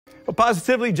Well,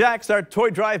 Positively Jax, our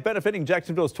toy drive benefiting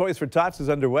Jacksonville's Toys for Tots is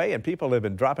underway, and people have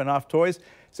been dropping off toys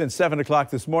since 7 o'clock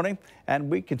this morning.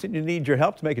 And we continue to need your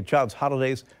help to make a child's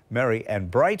holidays merry and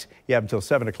bright. You have until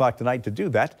 7 o'clock tonight to do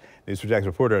that. News4JAX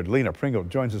reporter Lena Pringle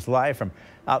joins us live from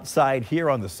outside here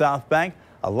on the South Bank.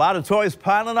 A lot of toys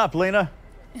piling up, Lena.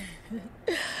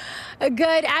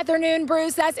 Good afternoon,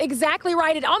 Bruce. That's exactly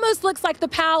right. It almost looks like the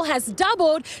pile has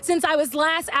doubled since I was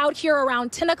last out here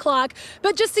around 10 o'clock.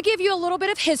 But just to give you a little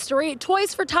bit of history,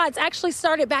 Toys for Tots actually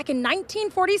started back in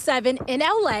 1947 in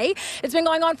LA. It's been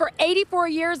going on for 84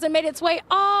 years and made its way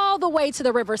all the way to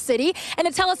the River City. And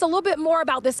to tell us a little bit more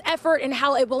about this effort and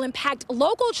how it will impact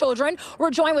local children, we're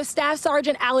joined with Staff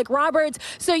Sergeant Alec Roberts.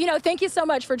 So, thank you so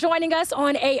much for joining us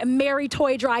on a Merry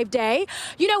Toy Drive Day.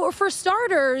 For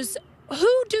starters,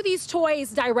 who do these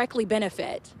toys directly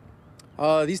benefit?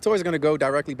 These toys are going to go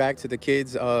directly back to the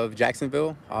kids of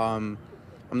Jacksonville. I'm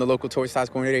the local Toys for Tots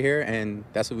coordinator here, and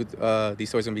that's what these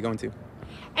toys are going to be going to.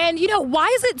 And, why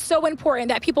is it so important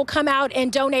that people come out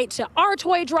and donate to our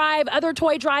toy drive, other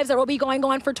toy drives that will be going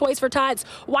on for Toys for Tots?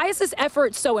 Why is this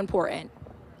effort so important?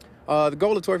 The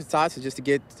goal of Toys for Tots is just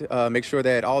to make sure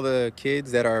that all the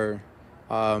kids that are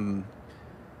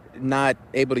not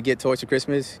able to get toys for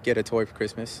Christmas get a toy for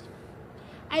Christmas.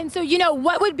 And so,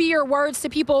 what would be your words to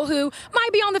people who might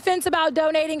be on the fence about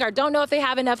donating or don't know if they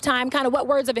have enough time? Kind of what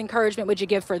words of encouragement would you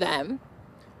give for them?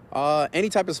 Any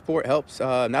type of support helps,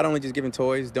 not only just giving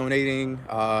toys, donating,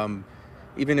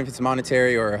 even if it's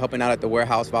monetary or helping out at the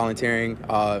warehouse, volunteering,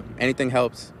 anything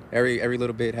helps. Every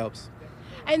little bit helps.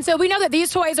 And so we know that these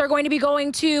toys are going to be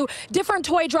going to different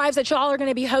toy drives that y'all are going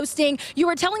to be hosting. You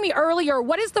were telling me earlier,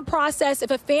 what is the process if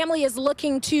a family is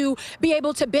looking to be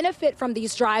able to benefit from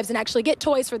these drives and actually get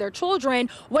toys for their children?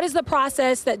 What is the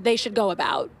process that they should go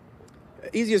about?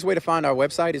 Easiest way to find our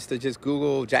website is to just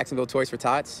Google Jacksonville Toys for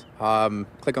Tots.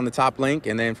 Click on the top link,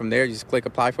 and then from there, you just click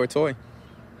apply for a toy.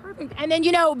 Perfect. And then,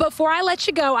 before I let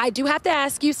you go, I do have to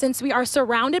ask you, since we are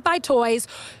surrounded by toys,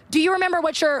 do you remember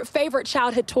what your favorite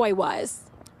childhood toy was?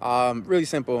 Really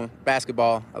simple,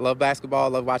 basketball. I love basketball, I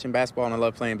love watching basketball, and I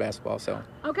love playing basketball, so.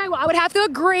 Okay, well, I would have to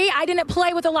agree. I didn't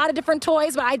play with a lot of different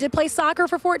toys, but I did play soccer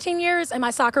for 14 years, and my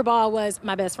soccer ball was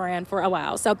my best friend for a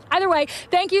while. So either way,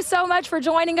 thank you so much for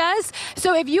joining us.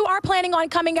 So if you are planning on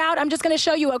coming out, I'm just going to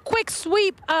show you a quick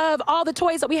sweep of all the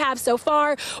toys that we have so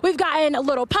far. We've gotten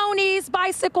little ponies,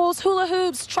 bicycles, hula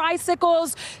hoops,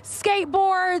 tricycles,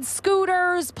 skateboards,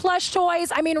 scooters, plush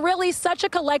toys. I mean, really such a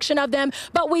collection of them,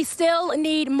 but we still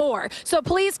need more. So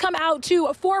please come out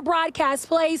to 4 Broadcast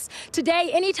Place today,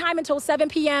 anytime until 7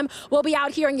 p.m. We'll be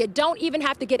out here, and you don't even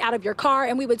have to get out of your car,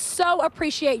 and we would so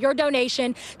appreciate your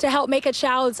donation to help make a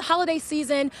child's holiday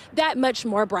season that much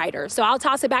more brighter. So I'll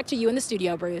toss it back to you in the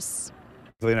studio, Bruce.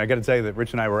 Lena, I got to tell you that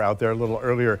Rich and I were out there a little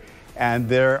earlier, and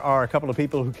there are a couple of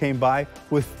people who came by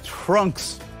with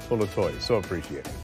trunks full of toys. So appreciated.